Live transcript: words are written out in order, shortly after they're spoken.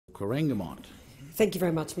Corangamite. Thank you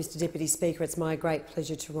very much, Mr Deputy Speaker. It's my great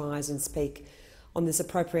pleasure to rise and speak on this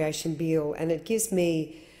appropriation bill, and it gives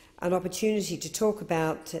me an opportunity to talk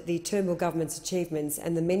about the Turnbull government's achievements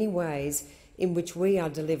and the many ways in which we are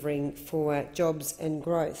delivering for jobs and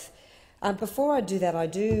growth. Before I do that, I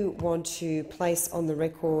do want to place on the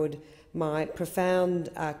record my profound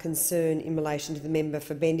concern in relation to the member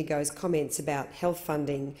for Bendigo's comments about health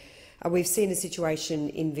funding. We've seen a situation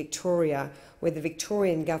in Victoria where the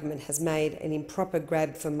Victorian government has made an improper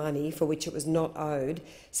grab for money for which it was not owed,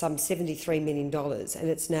 some $73 million, and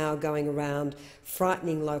it's now going around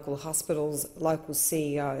frightening local hospitals, local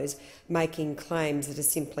CEOs, making claims that are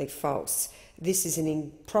simply false. This is an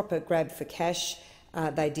improper grab for cash.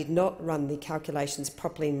 They did not run the calculations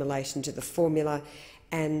properly in relation to the formula,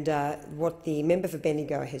 and what the member for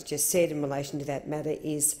Bendigo has just said in relation to that matter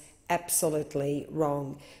is absolutely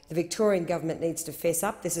wrong. The Victorian government needs to fess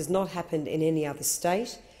up. This has not happened in any other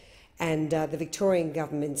state, and the Victorian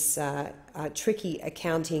government's tricky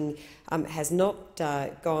accounting has not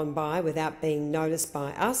gone by without being noticed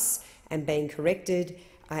by us and being corrected,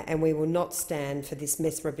 and we will not stand for this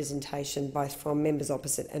misrepresentation both from members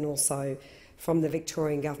opposite and also from the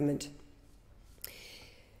Victorian government.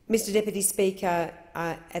 Mr Deputy Speaker,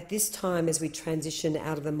 at this time as we transition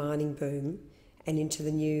out of the mining boom and into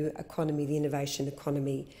the new economy, the innovation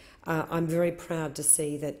economy, I'm very proud to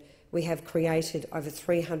see that we have created over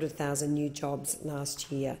 300,000 new jobs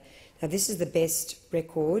last year. Now, this is the best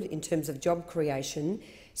record in terms of job creation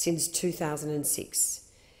since 2006.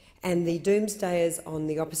 And the doomsdayers on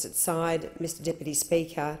the opposite side, Mr Deputy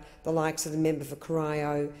Speaker, the likes of the member for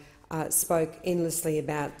Corio, spoke endlessly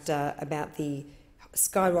about the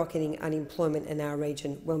skyrocketing unemployment in our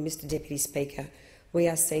region. Well, Mr Deputy Speaker, we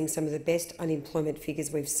are seeing some of the best unemployment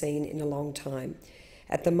figures we've seen in a long time.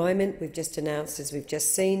 At the moment, we've just announced, as we've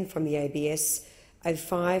just seen from the ABS, a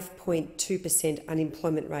 5.2%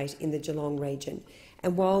 unemployment rate in the Geelong region.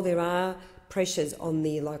 And while there are pressures on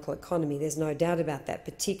the local economy, there's no doubt about that,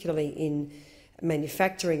 particularly in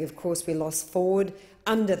manufacturing. Of course, we lost Ford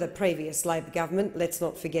under the previous Labor government, let's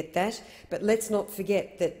not forget that. But let's not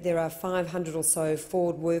forget that there are 500 or so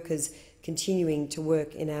Ford workers continuing to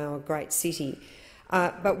work in our great city.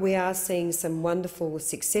 But we are seeing some wonderful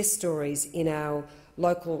success stories in our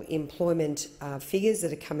local employment figures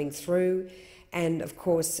that are coming through. And of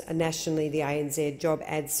course, nationally, the ANZ Job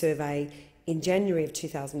Ad Survey in January of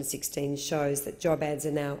 2016 shows that job ads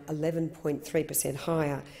are now 11.3%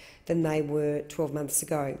 higher than they were 12 months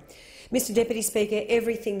ago. Mr Deputy Speaker,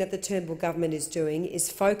 everything that the Turnbull government is doing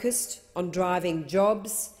is focused on driving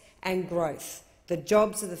jobs and growth, the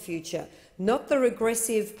jobs of the future, not the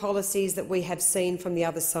regressive policies that we have seen from the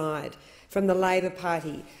other side, from the Labor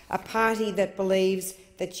Party, a party that believes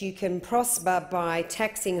that you can prosper by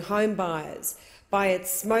taxing home buyers, by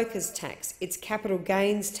its smokers tax, its capital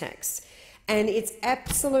gains tax, and its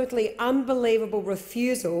absolutely unbelievable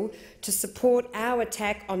refusal to support our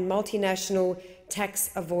attack on multinational tax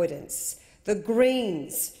avoidance. The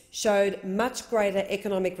Greens showed much greater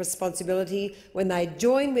economic responsibility when they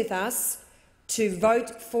joined with us to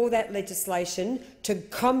vote for that legislation to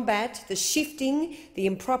combat the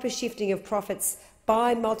improper shifting of profits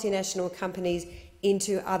by multinational companies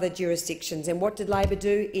into other jurisdictions. And what did Labor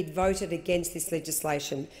do? It voted against this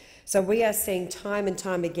legislation. So we are seeing time and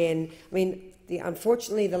time again,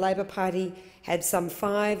 unfortunately the Labor Party had some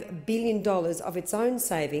 $5 billion of its own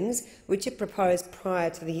savings, which it proposed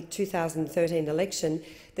prior to the 2013 election,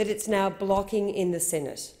 that it's now blocking in the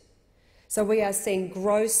Senate. So we are seeing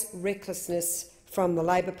gross recklessness from the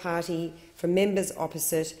Labor Party, from members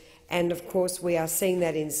opposite, and of course we are seeing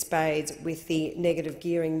that in spades with the negative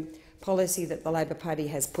gearing policy that the Labor Party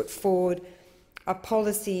has put forward, a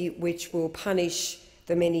policy which will punish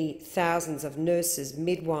the many thousands of nurses,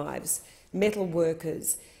 midwives, metal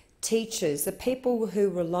workers, teachers, the people who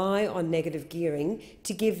rely on negative gearing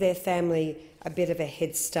to give their family a bit of a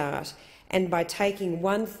head start. And by taking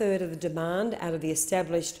 1/3 of the demand out of the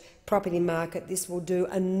established property market, this will do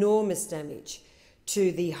enormous damage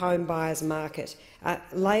to the home buyers market.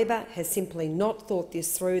 Labor has simply not thought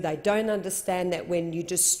this through. They don't understand that when you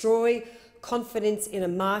destroy confidence in a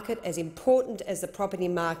market as important as the property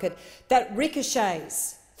market, that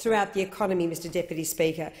ricochets throughout the economy, Mr Deputy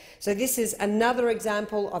Speaker. So this is another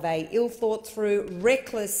example of a ill-thought-through,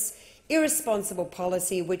 reckless, irresponsible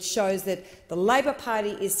policy which shows that the Labor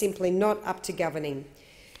Party is simply not up to governing.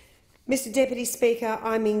 Mr Deputy Speaker,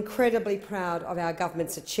 I'm incredibly proud of our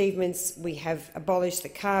government's achievements. We have abolished the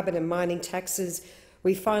carbon and mining taxes.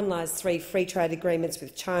 We finalised 3 free trade agreements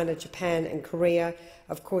with China, Japan and Korea.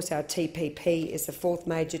 Of course, our TPP is the 4th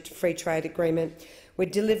major free trade agreement. We're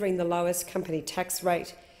delivering the lowest company tax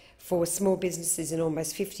rate for small businesses in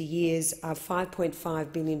almost 50 years,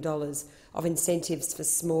 $5.5 billion of incentives for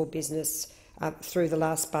small business through the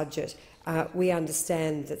last budget. We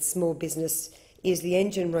understand that small business is the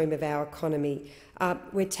engine room of our economy.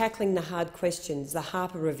 We're tackling the hard questions, the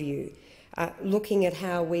Harper Review, looking at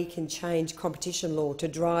how we can change competition law to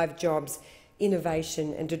drive jobs,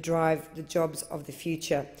 innovation and to drive the jobs of the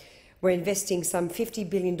future. We're investing some $50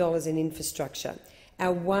 billion in infrastructure.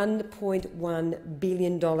 Our $1.1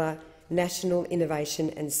 billion National Innovation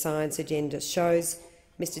and Science Agenda shows,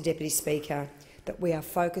 Mr Deputy Speaker, that we are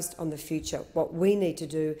focused on the future. What we need to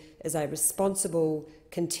do is a responsible,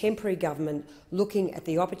 contemporary government looking at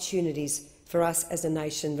the opportunities for us as a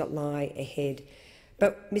nation that lie ahead.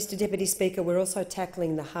 But, Mr Deputy Speaker, we're also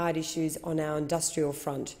tackling the hard issues on our industrial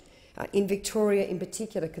front. In Victoria in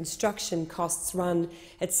particular, construction costs run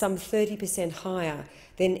at some 30% higher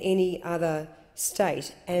than any other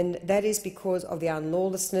state, and that is because of the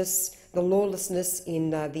lawlessness in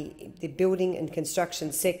the building and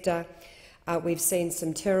construction sector. We've seen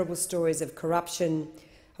some terrible stories of corruption,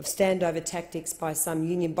 of standover tactics by some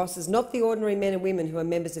union bosses, not the ordinary men and women who are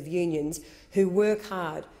members of unions, who work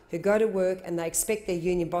hard, who go to work and they expect their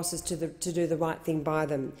union bosses to do the right thing by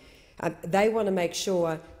them. They want to make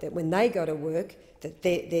sure that when they go to work that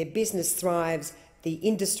their business thrives, the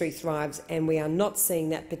industry thrives, and we are not seeing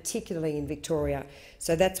that particularly in Victoria.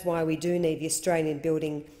 So that's why we do need the Australian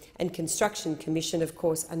Building and Construction Commission, of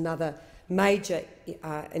course, another major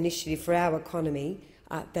initiative for our economy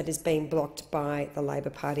that is being blocked by the Labor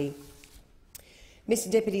Party.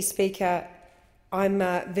 Mr Deputy Speaker, I'm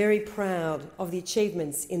very proud of the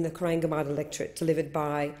achievements in the Corangamite electorate delivered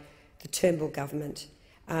by the Turnbull government.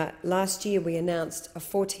 Last year we announced a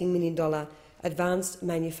 $14 million Advanced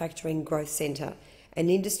Manufacturing Growth Centre, an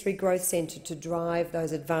industry growth centre to drive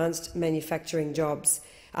those advanced manufacturing jobs.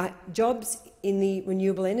 Jobs in the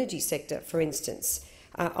renewable energy sector, for instance.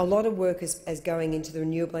 A lot of work is going into the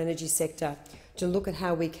renewable energy sector to look at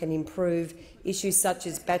how we can improve issues such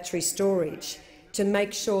as battery storage, to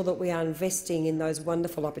make sure that we are investing in those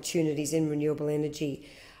wonderful opportunities in renewable energy.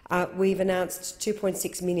 We've announced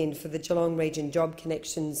 $2.6 million for the Geelong Region Job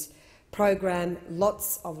Connections program,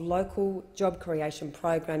 lots of local job creation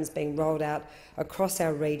programs being rolled out across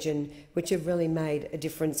our region, which have really made a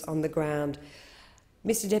difference on the ground.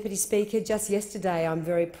 Mr Deputy Speaker, just yesterday I'm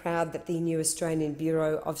very proud that the new Australian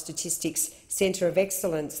Bureau of Statistics Centre of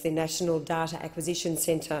Excellence, the National Data Acquisition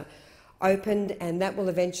Centre, opened, and that will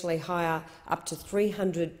eventually hire up to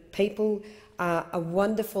 300 people, a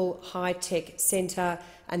wonderful high-tech centre,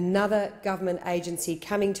 another government agency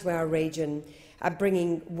coming to our region,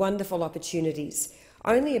 bringing wonderful opportunities.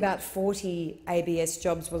 Only about 40 ABS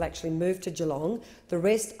jobs will actually move to Geelong. The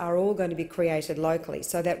rest are all going to be created locally,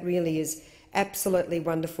 so that really is absolutely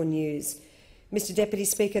wonderful news. Mr Deputy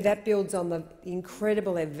Speaker, that builds on the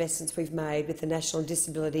incredible investments we've made with the National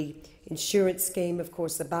Disability Insurance Scheme. Of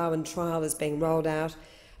course, the Barwon trial is being rolled out.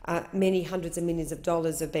 Many hundreds of millions of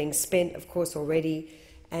dollars are being spent, of course, already,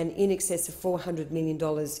 and in excess of $400 million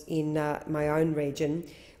in my own region,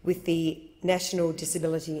 with the National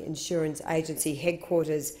Disability Insurance Agency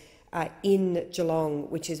headquarters in Geelong,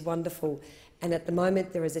 which is wonderful. And at the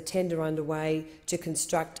moment there is a tender underway to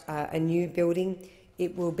construct a new building.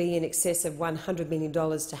 It will be in excess of $100 million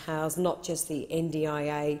to house not just the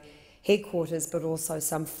NDIA headquarters, but also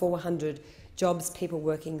some 400 jobs, people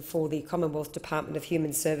working for the Commonwealth Department of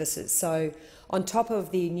Human Services. So on top of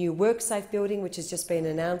the new WorkSafe building, which has just been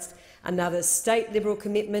announced, another state Liberal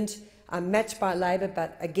commitment matched by Labor,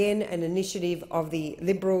 but again an initiative of the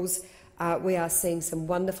Liberals. We are seeing some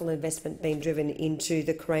wonderful investment being driven into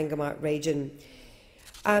the Corangamite region.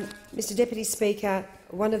 Mr Deputy Speaker,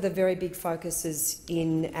 one of the very big focuses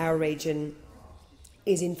in our region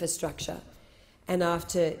is infrastructure. And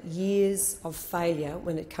after years of failure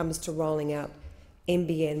when it comes to rolling out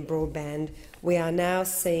NBN broadband, we are now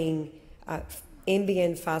seeing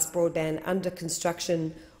NBN fast broadband under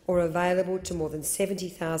construction or available to more than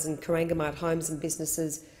 70,000 Corangamite homes and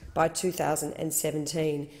businesses by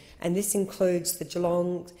 2017. And this includes the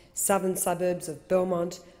Geelong southern suburbs of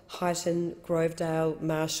Belmont, Highton, Grovedale,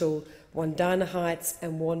 Marshall, Wandana Heights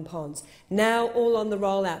and Warn Ponds. Now all on the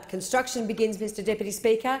rollout. Construction begins, Mr Deputy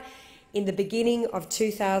Speaker, in the beginning of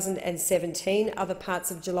 2017, other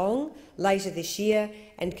parts of Geelong later this year,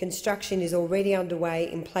 and construction is already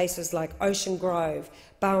underway in places like Ocean Grove,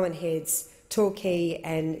 Barwon Heads, Torquay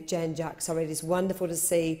and Jan Juc. So it is wonderful to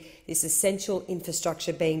see this essential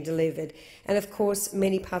infrastructure being delivered. And of course,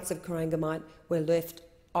 many parts of Corangamite were left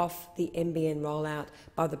off the NBN rollout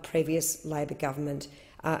by the previous Labor government.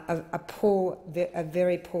 A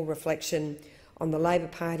very poor reflection on the Labor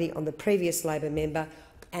Party, on the previous Labor member,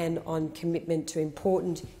 and on commitment to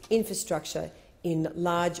important infrastructure in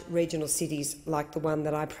large regional cities like the one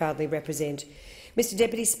that I proudly represent. Mr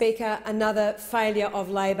Deputy Speaker, another failure of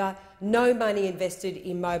Labor, no money invested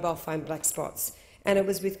in mobile phone black spots. And it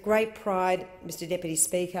was with great pride, Mr Deputy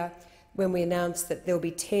Speaker, when we announced that there will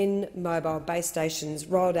be 10 mobile base stations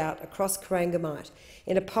rolled out across Corangamite,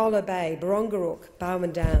 in Apollo Bay, Barongarook,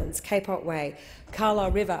 Barwon Downs, Cape Otway,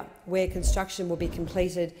 Carlisle River, where construction will be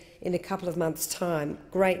completed in a couple of months' time.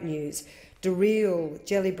 Great news. Dareal,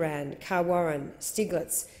 Gellibrand, Carwarren,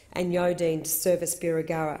 Stiglitz and Yodine to service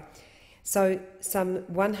Birregurra. So some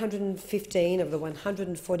 115 of the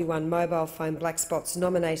 141 mobile phone black spots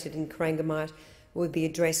nominated in Corangamite will be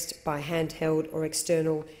addressed by handheld or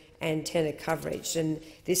external antenna coverage, and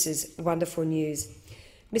this is wonderful news.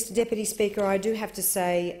 Mr Deputy Speaker, I do have to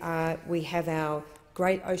say we have our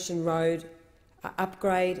Great Ocean Road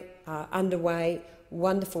upgrade underway,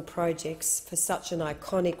 wonderful projects for such an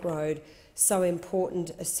iconic road, so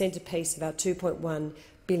important, a centrepiece of our $2.1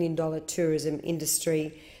 billion tourism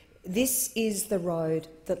industry. This is the road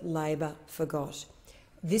that Labor forgot.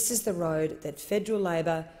 This is the road that federal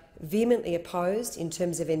Labor vehemently opposed in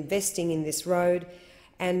terms of investing in this road.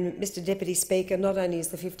 And, Mr Deputy Speaker, not only is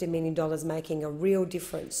the $50 million making a real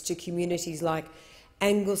difference to communities like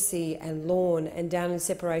Anglesea and Lorne and down in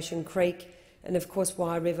Separation Creek and, of course,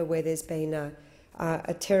 Wye River, where there's been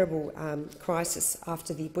a terrible crisis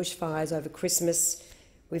after the bushfires over Christmas.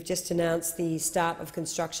 We've just announced the start of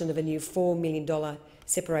construction of a new $4 million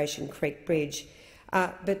Separation Creek Bridge.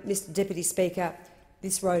 But, Mr Deputy Speaker,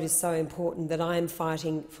 this road is so important that I am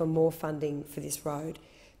fighting for more funding for this road.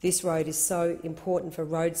 This road is so important for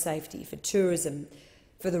road safety, for tourism,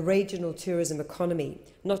 for the regional tourism economy,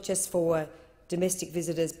 not just for domestic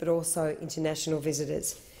visitors but also international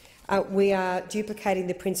visitors. We are duplicating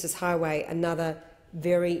the Princes Highway, another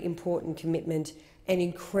very important commitment, an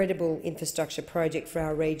incredible infrastructure project for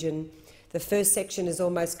our region. The first section is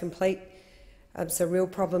almost complete. So real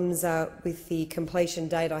problems with the completion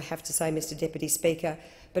date, I have to say, Mr Deputy Speaker,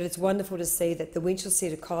 but it's wonderful to see that the Winchelsea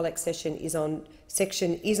to Colac section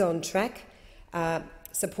is on track,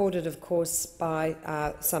 supported, of course, by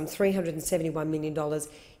some $371 million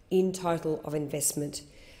in total of investment.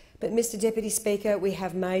 But, Mr Deputy Speaker, we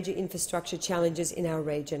have major infrastructure challenges in our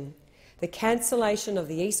region. The cancellation of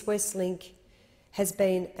the East-West link has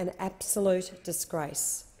been an absolute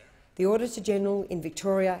disgrace. The Auditor-General in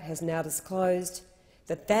Victoria has now disclosed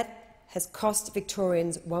that that has cost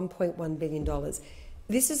Victorians $1.1 billion.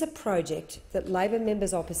 This is a project that Labor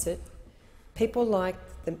members opposite, people like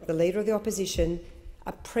the Leader of the Opposition,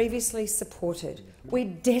 are previously supported. We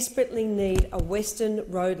desperately need a Western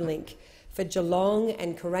road link for Geelong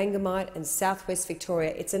and Corangamite and south-west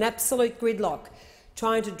Victoria. It's an absolute gridlock,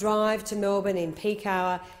 trying to drive to Melbourne in peak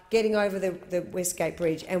hour, getting over the Westgate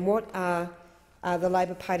Bridge. And what are the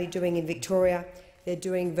Labor Party doing in Victoria? They're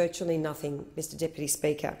doing virtually nothing, Mr Deputy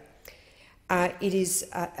Speaker. It is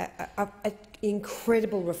an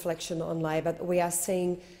incredible reflection on Labor that we are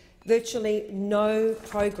seeing virtually no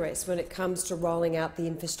progress when it comes to rolling out the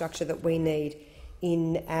infrastructure that we need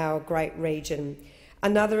in our great region.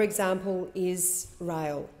 Another example is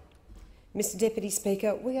rail. Mr Deputy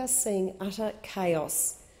Speaker, we are seeing utter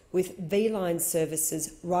chaos with V-line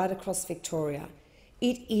services right across Victoria.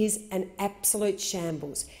 It is an absolute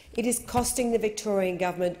shambles. It is costing the Victorian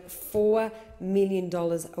government $4 million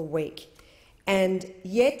a week. And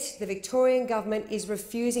yet the Victorian government is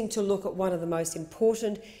refusing to look at one of the most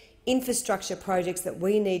important infrastructure projects that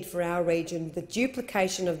we need for our region, the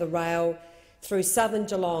duplication of the rail through southern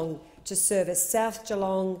Geelong to service South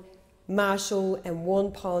Geelong, Marshall and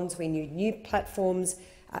Warn Ponds. We need new platforms,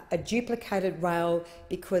 a duplicated rail,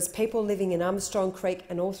 because people living in Armstrong Creek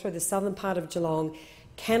and all through the southern part of Geelong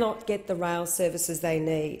cannot get the rail services they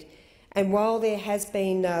need. And while there has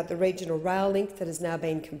been the regional rail link that has now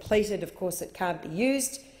been completed, of course it can't be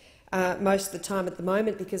used most of the time at the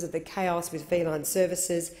moment because of the chaos with V-line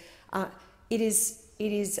services. It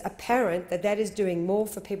is apparent that that is doing more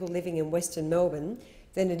for people living in Western Melbourne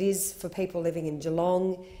than it is for people living in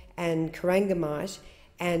Geelong and Corangamite,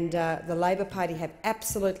 and the Labor Party have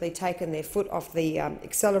absolutely taken their foot off the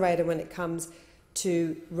accelerator when it comes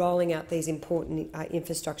to rolling out these important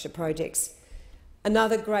infrastructure projects.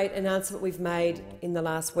 Another great announcement we've made in the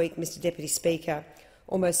last week, Mr Deputy Speaker,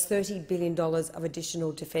 almost $30 billion of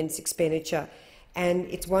additional defence expenditure. And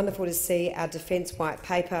it's wonderful to see our Defence White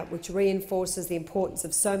Paper, which reinforces the importance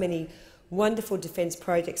of so many wonderful defence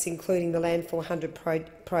projects, including the Land 400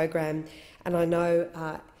 program. And I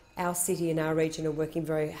know our city and our region are working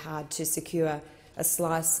very hard to secure a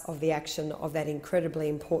slice of the action of that incredibly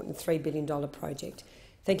important $3 billion project.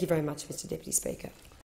 Thank you very much, Mr Deputy Speaker.